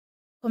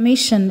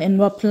Commission in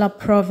Luapula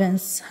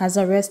Province has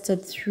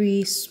arrested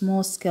 3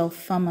 small-scale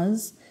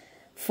farmers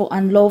for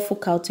unlawful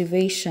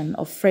cultivation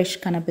of fresh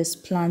cannabis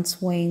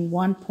plants weighing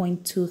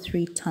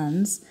 1.23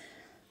 tons,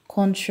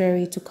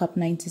 contrary to Cap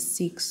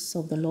 96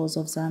 of the laws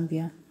of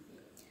Zambia.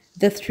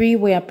 The 3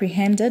 were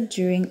apprehended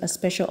during a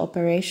special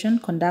operation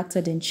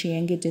conducted in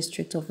Chiengi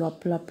district of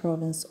Luapula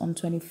Province on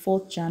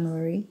 24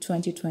 January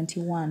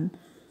 2021,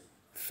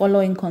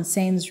 following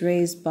concerns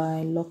raised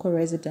by local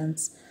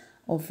residents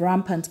of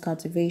rampant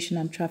cultivation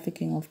and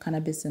trafficking of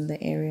cannabis in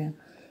the area,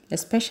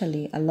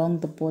 especially along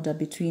the border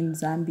between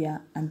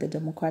Zambia and the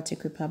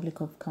Democratic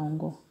Republic of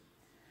Congo.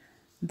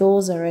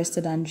 Those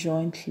arrested and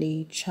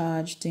jointly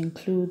charged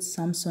include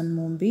Samson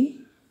Mumbi,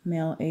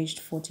 male aged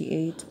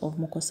 48 of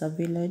Mukosa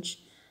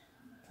village,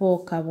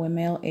 Paul Kabwe,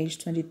 male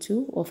aged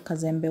 22 of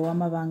Kazembe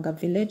Wamavanga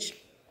village,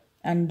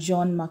 and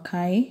John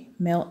Makai,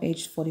 male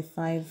aged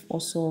 45,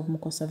 also of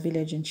Mukosa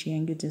village in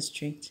Chiengi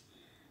district.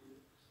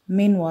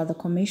 Meanwhile, the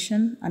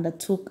commission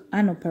undertook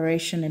an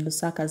operation in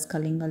Lusaka's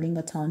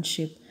Kalingalinga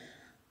township,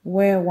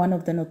 where one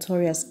of the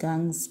notorious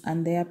gangs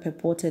and their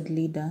purported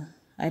leader,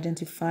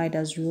 identified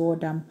as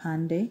Rhoda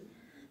Mpande,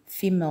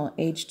 female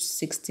aged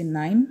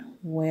 69,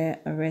 were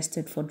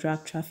arrested for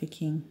drug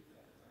trafficking.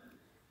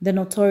 The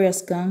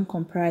notorious gang,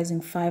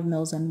 comprising 5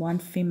 males and 1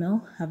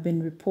 female, have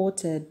been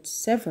reported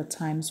several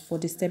times for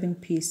disturbing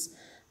peace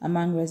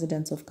among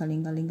residents of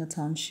Kalingalinga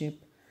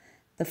township.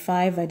 The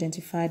 5,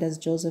 identified as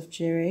Joseph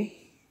Jere,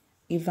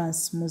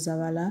 Evans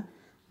Muzawala,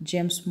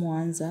 James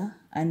Mwanza,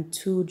 and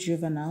 2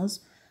 juveniles,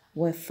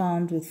 were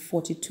found with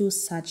 42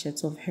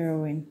 sachets of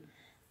heroin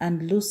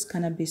and loose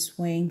cannabis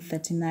weighing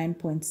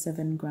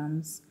 39.7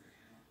 grams.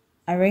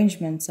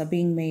 Arrangements are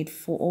being made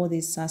for all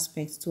these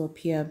suspects to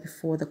appear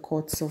before the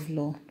courts of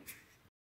law.